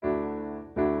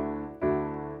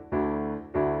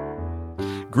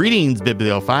Greetings,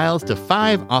 bibliophiles, to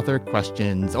 5 Author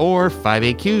Questions, or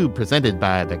 5AQ, presented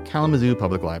by the Kalamazoo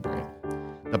Public Library,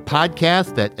 the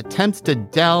podcast that attempts to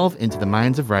delve into the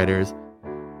minds of writers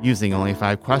using only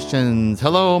 5 questions.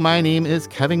 Hello, my name is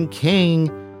Kevin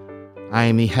King. I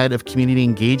am the head of community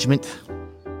engagement.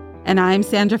 And I'm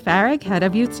Sandra Farrig, head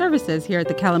of youth services here at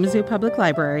the Kalamazoo Public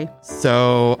Library.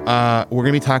 So we're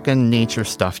going to be talking nature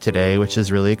stuff today, which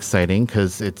is really exciting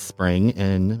because it's spring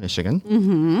in Michigan.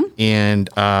 Mm-hmm.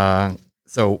 And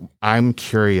so I'm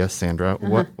curious, Sandra,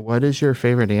 what is your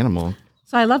favorite animal?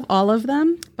 So I love all of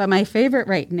them, but my favorite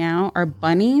right now are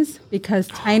bunnies, because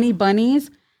tiny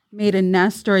bunnies made a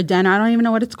nest or a den, I don't even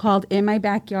know what it's called, in my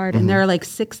backyard. And there are like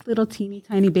 6 little teeny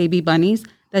tiny baby bunnies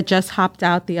that just hopped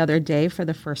out the other day for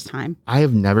the first time. I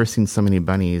have never seen so many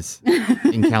bunnies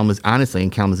in Kalamazoo, honestly, in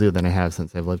Kalamazoo than I have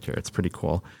since I've lived here. It's pretty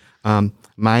cool.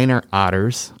 Mine are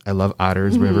otters. I love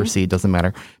otters, river, sea, doesn't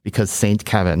matter, because Saint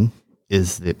Kevin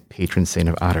is the patron saint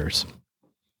of otters.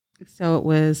 So it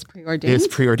was preordained? It's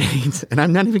preordained, and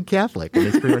I'm not even Catholic, and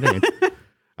it's preordained.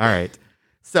 All right.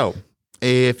 So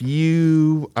if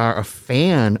you are a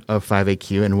fan of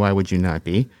 5AQ, and why would you not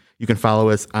be, you can follow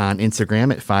us on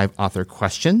Instagram at 5 Author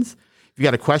Questions. If you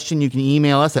got a question, you can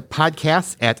email us at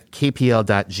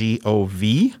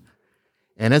podcasts@kpl.gov.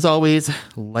 And as always,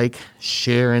 like,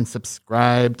 share, and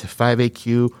subscribe to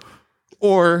 5AQ,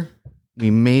 or we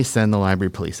may send the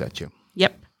library police at you.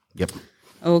 Yep.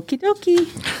 Okie dokie.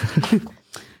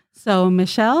 So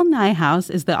Michelle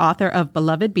Nijhuis is the author of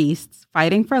Beloved Beasts,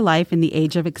 Fighting for Life in the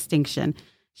Age of Extinction.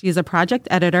 She is a project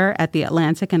editor at The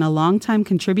Atlantic and a longtime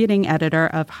contributing editor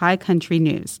of High Country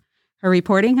News. Her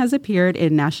reporting has appeared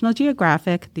in National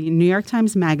Geographic, the New York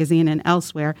Times Magazine, and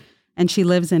elsewhere, and she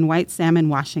lives in White Salmon,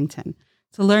 Washington.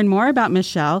 To learn more about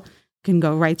Michelle, you can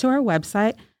go right to her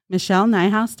website,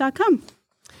 michellenijhuis.com.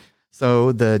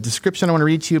 So the description I want to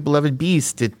read to you, Beloved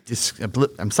Beast,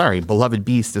 Beloved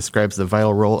Beast describes the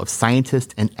vital role of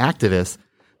scientists and activists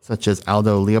such as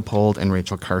Aldo Leopold and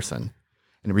Rachel Carson.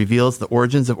 And it reveals the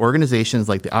origins of organizations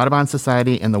like the Audubon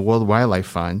Society and the World Wildlife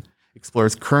Fund,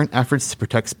 explores current efforts to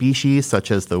protect species such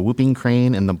as the whooping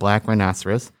crane and the black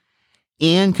rhinoceros,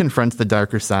 and confronts the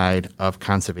darker side of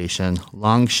conservation,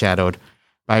 long shadowed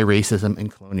by racism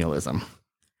and colonialism.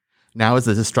 Now, as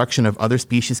the destruction of other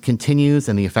species continues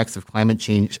and the effects of climate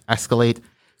change escalate,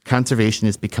 conservation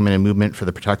is becoming a movement for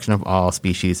the protection of all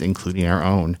species, including our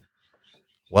own.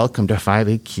 Welcome to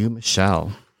 5AQ,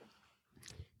 Michelle.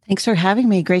 Thanks for having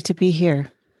me. Great to be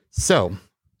here. So,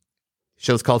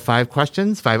 show's called 5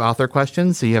 Questions, 5 Author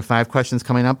Questions. So you have 5 questions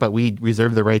coming up, but we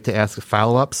reserve the right to ask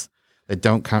follow-ups that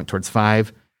don't count towards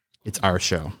 5. It's our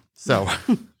show. So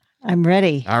I'm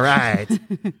ready. All right.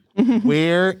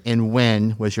 Where and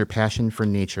when was your passion for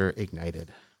nature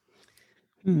ignited?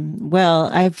 Well,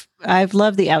 I've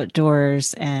loved the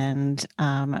outdoors, and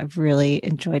I've really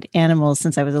enjoyed animals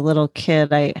since I was a little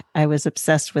kid. I was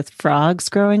obsessed with frogs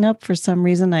growing up for some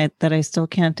reason that I still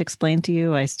can't explain to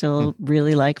you. I still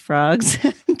really like frogs.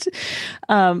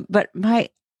 But my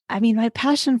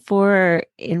passion for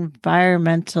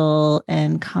environmental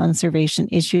and conservation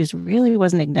issues really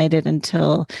wasn't ignited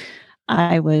until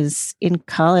I was in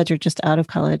college or just out of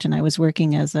college, and I was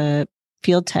working as a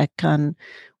field tech on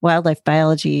wildlife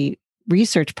biology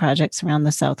research projects around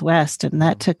the Southwest. And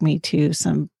that took me to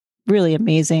some really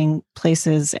amazing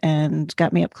places and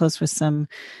got me up close with some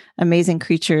amazing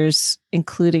creatures,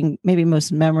 including maybe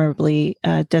most memorably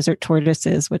desert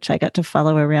tortoises, which I got to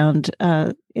follow around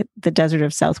the desert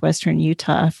of southwestern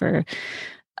Utah for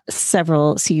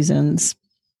several seasons.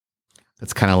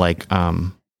 That's kind of like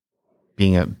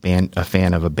being a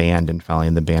fan of a band and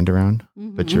following the band around,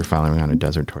 but you're following around a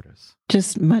desert tortoise.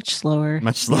 Just much slower.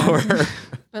 Much slower.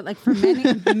 But like for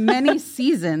many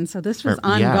seasons. So this was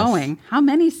ongoing. Yes. How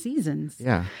many seasons?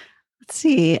 Yeah. Let's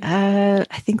see. I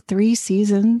think 3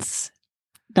 seasons.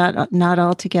 Not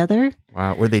all together.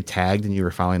 Wow. Were they tagged and you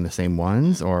were following the same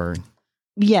ones, or?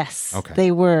 Yes, okay.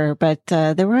 They were. But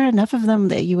there were enough of them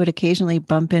that you would occasionally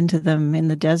bump into them in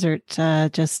the desert,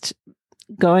 just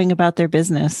going about their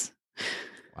business.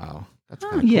 Wow. That's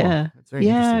kind of cool. Yeah. That's very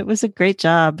interesting. It was a great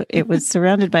job. It was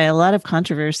surrounded by a lot of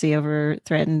controversy over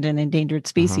threatened and endangered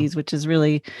species, which is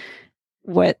really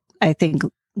what I think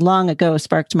long ago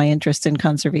sparked my interest in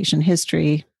conservation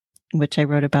history, which I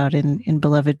wrote about in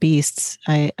Beloved Beasts.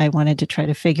 I wanted to try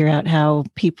to figure out how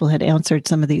people had answered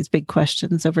some of these big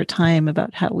questions over time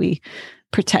about how we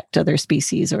protect other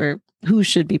species or who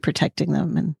should be protecting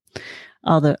them, and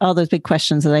all those big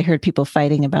questions that I heard people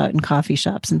fighting about in coffee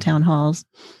shops and town halls.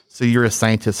 So you're a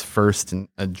scientist first and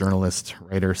a journalist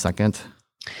writer second?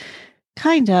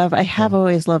 Kind of. I have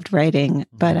always loved writing,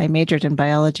 but I majored in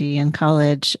biology in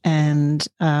college, and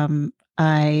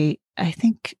I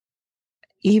think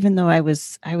even though I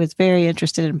was very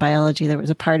interested in biology, there was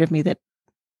a part of me that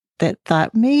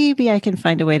thought maybe I can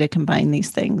find a way to combine these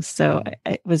things. So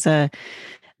it was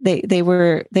they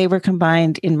were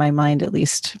combined in my mind, at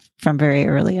least from very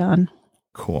early on.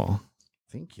 Cool.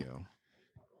 Thank you.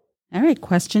 All right.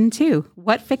 Question 2.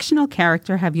 What fictional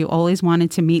character have you always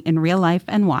wanted to meet in real life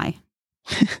and why?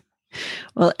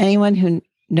 Well, anyone who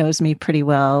knows me pretty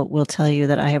well will tell you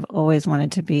that I have always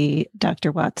wanted to be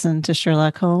Dr. Watson to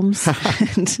Sherlock Holmes.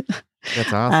 And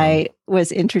That's awesome. I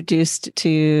was introduced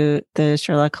to the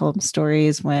Sherlock Holmes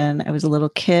stories when I was a little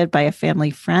kid by a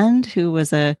family friend who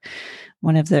was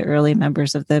one of the early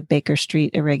members of the Baker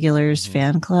Street Irregulars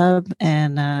fan club.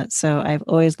 And so I've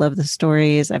always loved the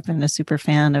stories. I've been a super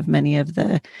fan of many of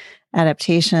the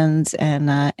adaptations.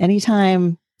 And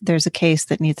anytime there's a case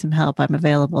that needs some help, I'm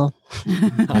available.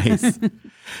 Nice.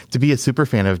 To be a super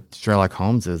fan of Sherlock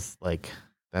Holmes is like,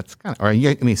 that's kind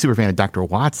of, super fan of Dr.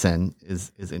 Watson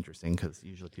is interesting because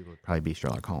usually people would probably be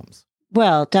Sherlock Holmes.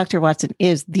 Well, Dr. Watson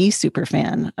is the super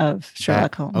fan of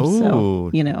Sherlock Holmes. Oh,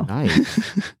 so,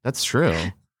 nice. That's true.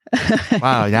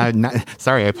 Wow.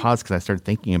 Sorry, I paused because I started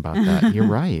thinking about that. You're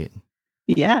right.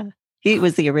 Yeah. He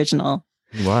was the original.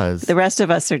 He was. The rest of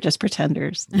us are just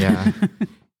pretenders. Yeah.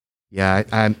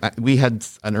 Yeah. We had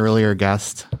an earlier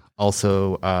guest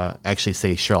also actually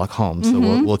say Sherlock Holmes. So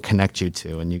we'll connect you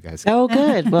two and you guys Oh,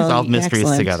 good. Well, solve mysteries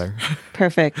excellent. together.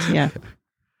 Perfect. Yeah.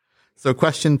 So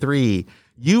question 3,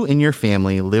 you and your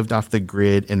family lived off the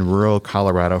grid in rural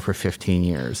Colorado for 15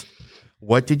 years.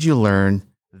 What did you learn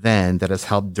then that has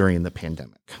helped during the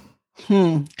pandemic?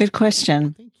 Good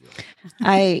question. Thank you.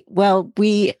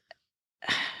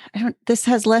 This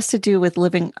has less to do with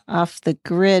living off the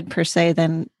grid per se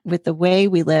than with the way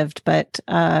we lived, but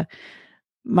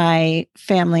my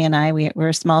family and I, we're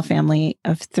a small family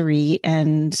of 3,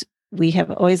 and we have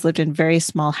always lived in very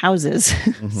small houses.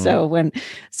 So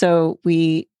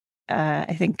we,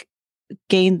 I think,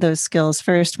 gained those skills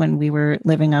first when we were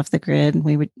living off the grid.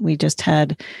 We just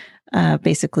had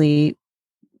basically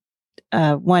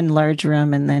one large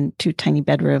room and then 2 tiny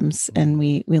bedrooms, and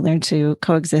we learned to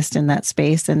coexist in that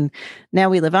space. And now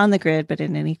we live on the grid, but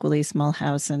in an equally small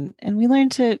house, and we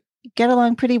learned to get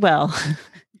along pretty well.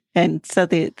 And so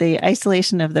the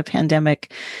isolation of the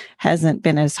pandemic hasn't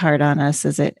been as hard on us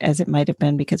as it might have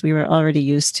been, because we were already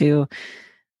used to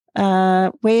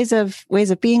ways of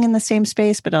being in the same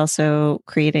space, but also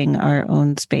creating our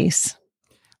own space.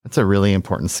 That's a really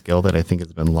important skill that I think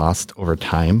has been lost over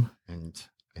time. And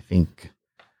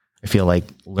I feel like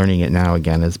learning it now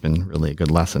again has been really a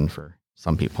good lesson for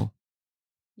some people.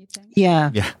 You think?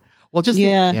 Yeah. Yeah. Well, I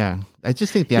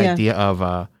just think the idea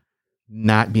of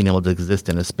not being able to exist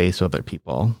in a space with other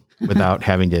people without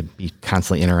having to be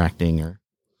constantly interacting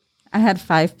I had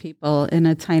 5 people in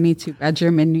a tiny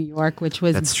 2-bedroom in New York, which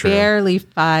was barely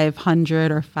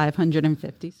 500 or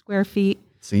 550 square feet.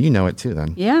 So you know it too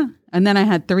then. Yeah. And then I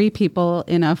had 3 people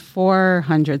in a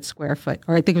 400 square foot,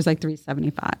 or I think it was like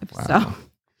 375. Wow. So.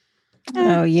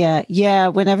 Oh, yeah. Yeah.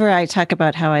 Whenever I talk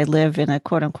about how I live in a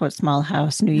quote unquote small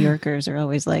house, New Yorkers are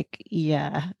always like,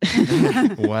 yeah.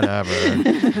 Whatever.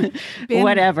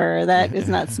 Whatever. That is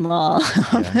not small.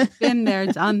 Been there,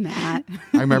 done that.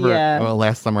 I remember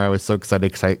last summer I was so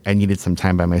excited because I needed some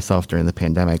time by myself during the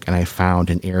pandemic, and I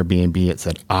found an Airbnb. It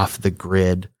said off the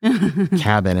grid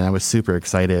cabin, and I was super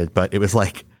excited. But it was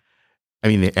like,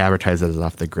 they advertised it as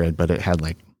off the grid, but it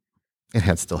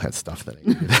still had stuff that I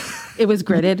needed. It was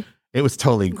gridded. It was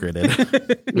totally gridded.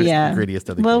 Yeah. The grittiest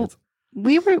of the grids.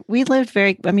 We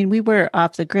were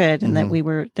off the grid, and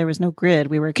that there was no grid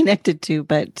we were connected to,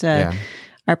 but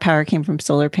our power came from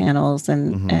solar panels,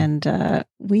 and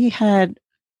we had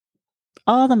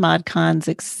all the mod cons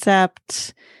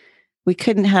except we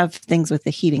couldn't have things with the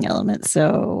heating element.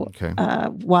 So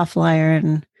waffle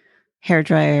iron, hair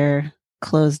dryer,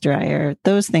 clothes dryer,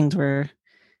 those things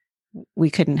we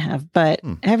couldn't have, but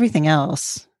everything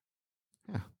else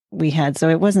we had. So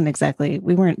it wasn't exactly,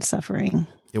 we weren't suffering.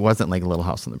 It wasn't like a Little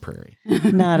House on the Prairie.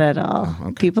 Not at all. Oh,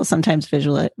 okay. People sometimes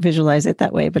visualize it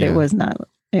that way, but it was not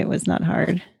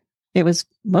hard. It was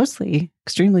mostly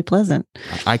extremely pleasant.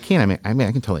 I can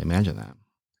totally imagine that.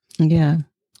 Yeah.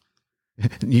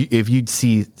 If you'd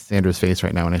see Sandra's face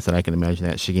right now when I said I can imagine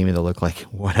that, she gave me the look like,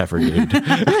 whatever, dude.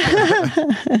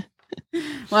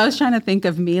 Well, I was trying to think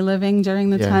of me living during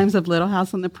the times of Little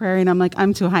House on the Prairie, and I'm like,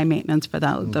 I'm too high maintenance for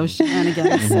those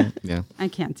shenanigans. Yeah. I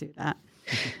can't do that.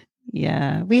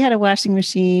 Yeah. We had a washing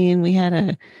machine. We had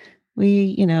a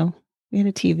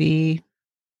TV,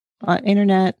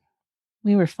 internet.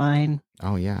 We were fine.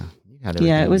 Oh, yeah. had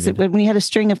Yeah, everything it was needed. when we had a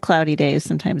string of cloudy days.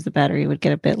 Sometimes the battery would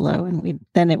get a bit low, and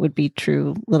then it would be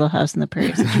true Little House on the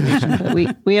Prairie situation.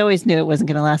 But we always knew it wasn't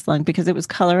going to last long because it was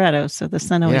Colorado, so the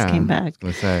sun always came back. I was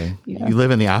going to say, Yeah. you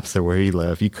live in the opposite where you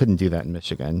live. You couldn't do that in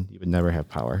Michigan. You would never have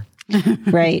power.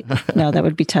 Right? No, that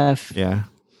would be tough. Yeah.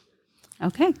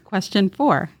 Okay, question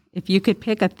 4. If you could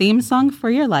pick a theme song for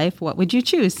your life, what would you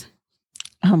choose?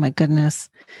 Oh my goodness,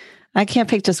 I can't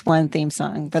pick just one theme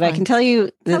song, but I can tell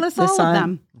you Tell us the all song. of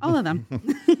them. All of them.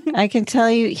 I can tell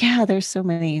you, yeah, there's so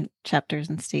many chapters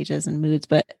and stages and moods,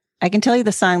 but I can tell you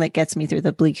the song that gets me through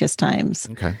the bleakest times.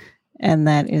 Okay. And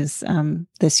that is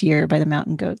This Year by the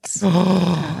Mountain Goats.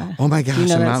 Oh my gosh, you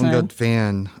know a that Mountain song? Goat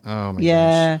fan. Oh my gosh.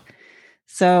 Yeah.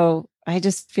 So I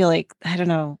just feel like, I don't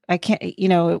know, I can't,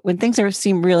 when things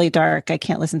seem really dark, I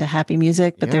can't listen to happy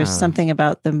music, but there's Yeah. something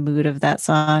about the mood of that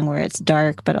song where it's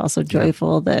dark, but also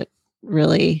joyful that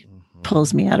really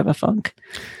pulls me out of a funk.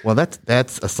 Well,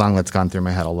 that's a song that's gone through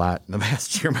my head a lot in the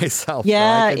past year myself.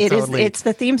 Yeah, so I could totally, it's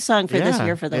the theme song for this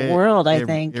year for the world, I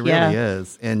think. It Yeah. really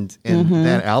is. And Mhm.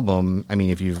 that album, I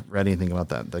mean, if you've read anything about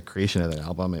the creation of that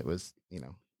album, it was,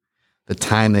 the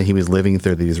time that he was living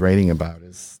through that he's writing about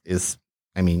is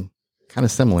I mean, kind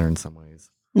of similar in some ways.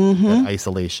 Mhm. That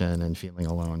isolation and feeling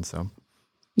alone. So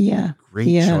Yeah. great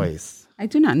Yeah. choice. I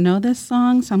do not know this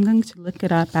song, so I'm going to look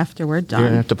it up after we're You're done.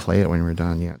 gonna have to play it when we're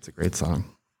done. Yeah, it's a great song.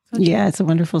 Yeah, it's a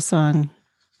wonderful song.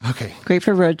 Okay. Great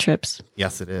for road trips.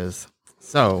 Yes, it is.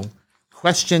 So,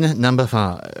 question number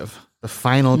 5, the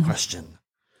final question.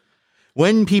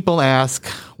 When people ask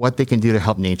what they can do to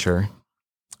help nature,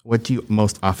 what do you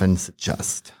most often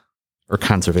suggest? Or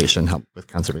help with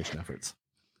conservation efforts?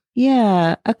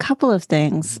 Yeah, a couple of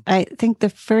things. I think the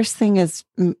first thing is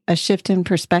a shift in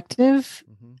perspective,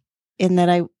 in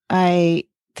that I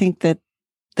think that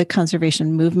the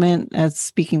conservation movement, as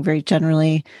speaking very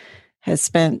generally, has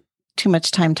spent too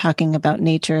much time talking about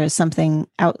nature as something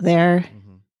out there.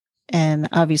 And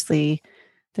obviously,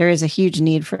 there is a huge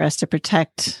need for us to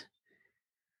protect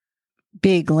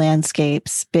big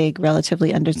landscapes, big,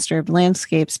 relatively undisturbed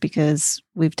landscapes, because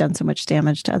we've done so much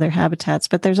damage to other habitats.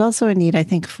 But there's also a need, I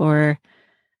think, for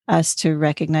us to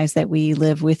recognize that we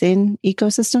live within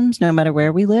ecosystems, no matter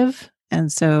where we live.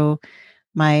 And so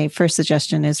my first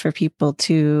suggestion is for people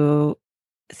to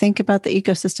think about the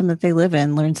ecosystem that they live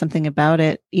in, learn something about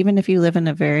it. Even if you live in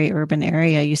a very urban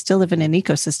area, you still live in an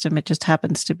ecosystem. It just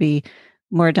happens to be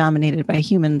more dominated by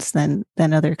humans than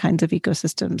other kinds of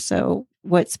ecosystems. So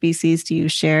what species do you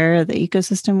share the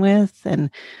ecosystem with, and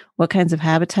what kinds of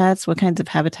habitats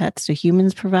do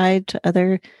humans provide to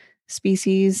other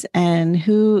species, and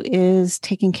who is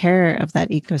taking care of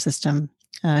that ecosystem?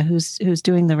 Who's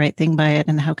doing the right thing by it,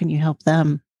 and how can you help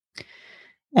them?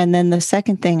 And then the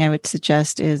second thing I would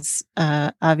suggest is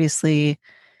obviously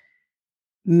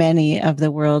many of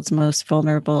the world's most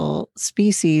vulnerable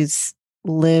species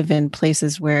live in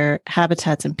places where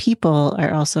habitats and people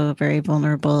are also very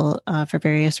vulnerable for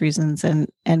various reasons. And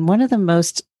one of the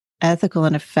most ethical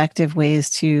and effective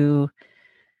ways to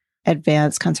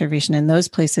advance conservation in those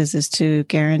places is to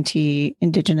guarantee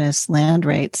indigenous land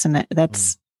rights. And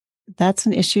that's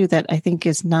an issue that I think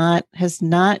has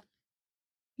not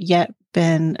yet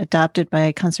been adopted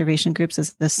by conservation groups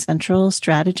as the central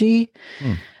strategy,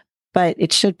 but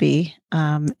it should be,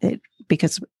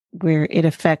 because it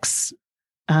affects,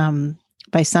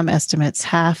 by some estimates,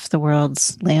 half the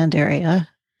world's land area.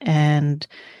 And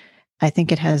I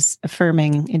think it has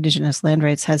affirming indigenous land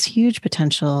rights has huge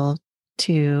potential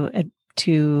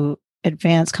to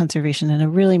advance conservation in a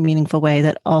really meaningful way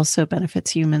that also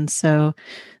benefits humans. So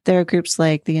there are groups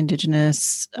like the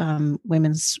Indigenous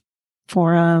Women's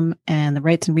Forum and the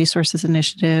Rights and Resources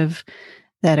Initiative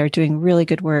that are doing really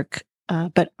good work,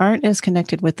 but aren't as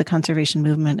connected with the conservation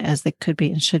movement as they could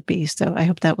be and should be. So I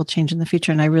hope that will change in the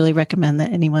future. And I really recommend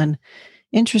that anyone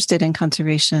interested in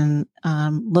conservation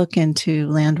look into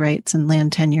land rights and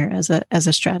land tenure as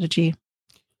a strategy.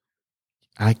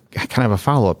 I kind of have a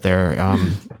follow-up there.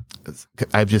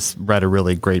 I've just read a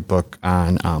really great book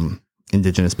on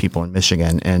indigenous people in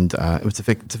Michigan, and it's a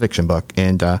fiction book.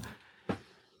 And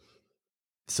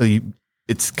so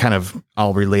it's kind of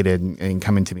all related and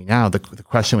coming to me now. The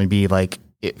question would be, like,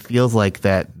 it feels like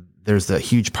that there's a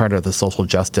huge part of the social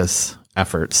justice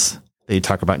efforts that you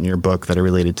talk about in your book that are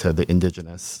related to the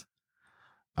indigenous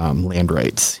land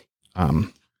rights.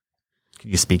 Can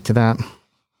you speak to that?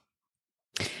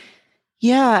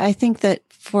 Yeah, I think that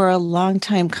for a long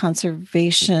time,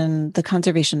 the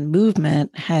conservation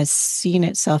movement has seen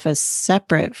itself as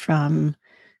separate from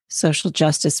social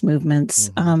justice movements,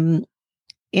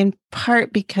 in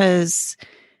part because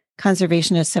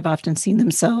conservationists have often seen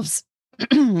themselves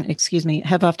excuse me,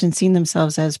 have often seen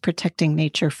themselves as protecting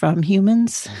nature from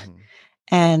humans.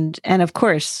 And of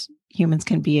course, humans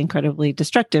can be incredibly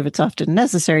destructive. It's often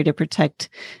necessary to protect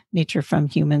nature from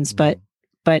humans. But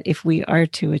if we are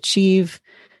to achieve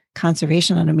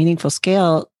conservation on a meaningful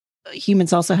scale,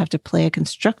 humans also have to play a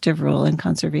constructive role in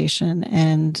conservation.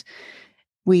 And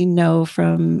we know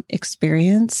from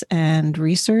experience and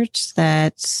research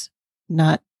that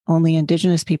not only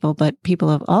Indigenous people, but people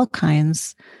of all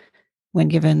kinds, when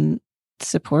given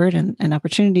support and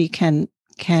opportunity, can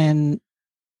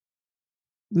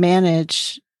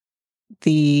manage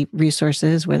the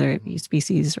resources, whether it be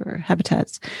species or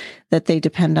habitats that they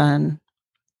depend on.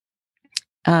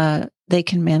 They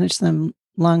can manage them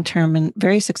long-term and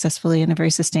very successfully in a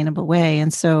very sustainable way.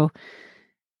 And so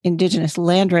Indigenous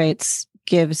land rights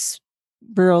gives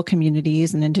rural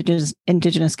communities and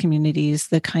indigenous communities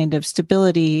the kind of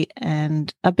stability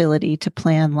and ability to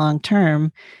plan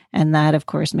long-term. And that, of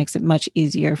course, makes it much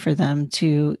easier for them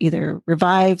to either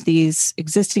revive these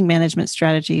existing management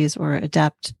strategies or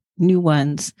adapt new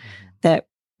ones that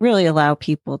really allow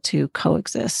people to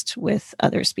coexist with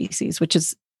other species, which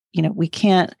is, we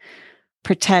can't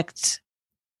protect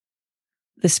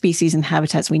the species and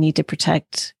habitats we need to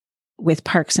protect with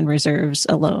parks and reserves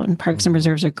alone. Parks and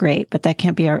reserves are great, but that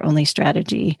can't be our only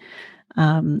strategy.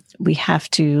 We have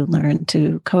to learn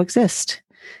to coexist.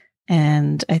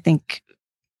 And I think,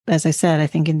 as I said, I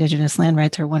think Indigenous land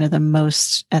rights are one of the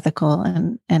most ethical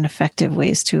and effective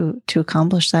ways to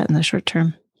accomplish that in the short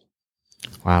term.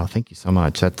 Wow, thank you so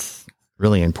much. That's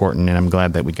really important, and I'm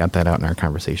glad that we got that out in our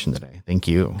conversation today. Thank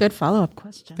you. Good follow-up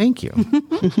question. Thank you.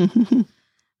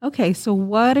 Okay, so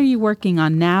what are you working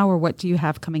on now, or what do you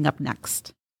have coming up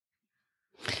next?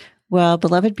 Well,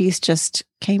 Beloved Beast just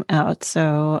came out,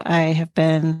 so I have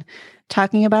been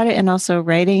talking about it and also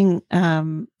writing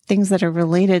things that are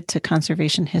related to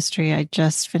conservation history. I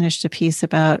just finished a piece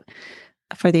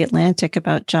for The Atlantic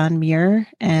about John Muir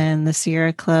and the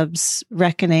Sierra Club's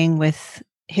reckoning with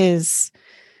his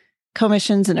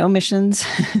commissions and omissions,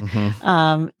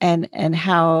 and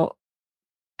how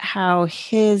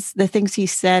the things he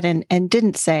said and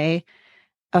didn't say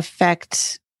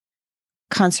affect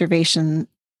conservation,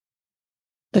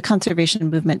 the conservation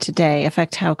movement today,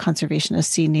 affect how conservationists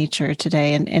see nature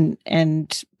today.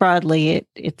 And broadly,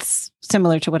 it's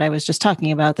similar to what I was just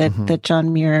talking about, that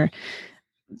John Muir,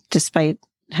 despite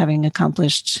having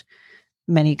accomplished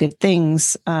many good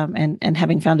things, and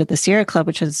having founded the Sierra Club,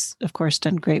 which has, of course,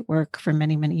 done great work for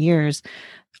many, many years,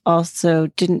 also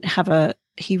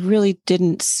he really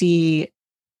didn't see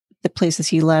the places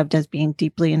he loved as being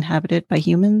deeply inhabited by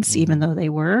humans, even though they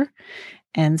were.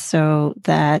 And so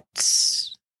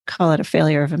call it a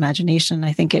failure of imagination.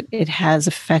 I think it has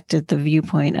affected the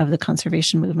viewpoint of the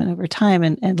conservation movement over time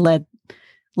and led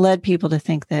people to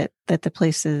think that the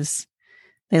places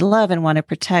they love and want to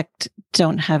protect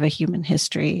don't have a human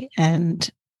history. And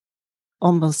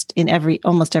almost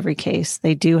every case,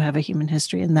 they do have a human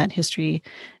history, and that history,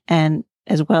 and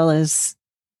as well as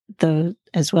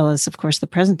of course the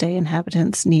present day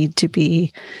inhabitants, need to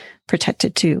be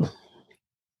protected too.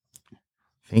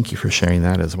 Thank you for sharing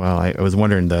that as well. I was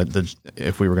wondering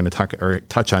if we were going to talk or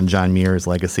touch on John Muir's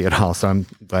legacy at all. So I'm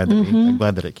glad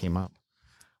that it came up.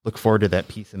 Look forward to that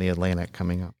piece in The Atlantic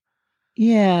coming up.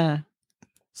 Yeah.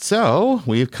 So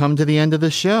we've come to the end of the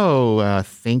show.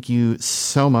 Thank you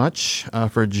so much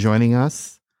for joining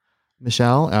us,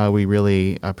 Michelle. We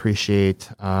really appreciate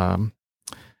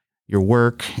your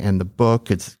work and the book.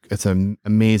 It's an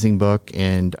amazing book,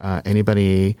 and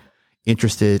anybody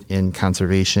interested in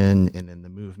conservation and in the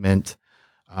movement,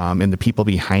 and the people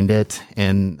behind it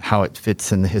and how it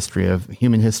fits in the history of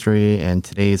human history and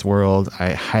today's world,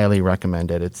 I highly recommend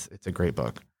it. It's a great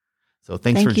book. So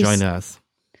thanks for joining us.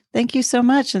 Thank you so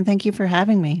much, and thank you for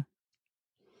having me.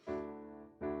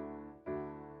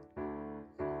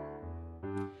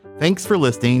 Thanks for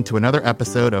listening to another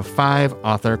episode of 5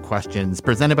 Author Questions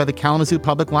presented by the Kalamazoo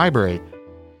Public Library.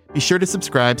 Be sure to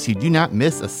subscribe so you do not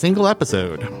miss a single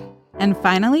episode. And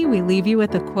finally, we leave you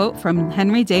with a quote from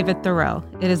Henry David Thoreau.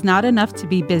 It is not enough to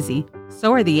be busy.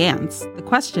 So are the ants. The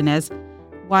question is,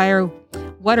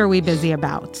 what are we busy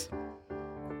about?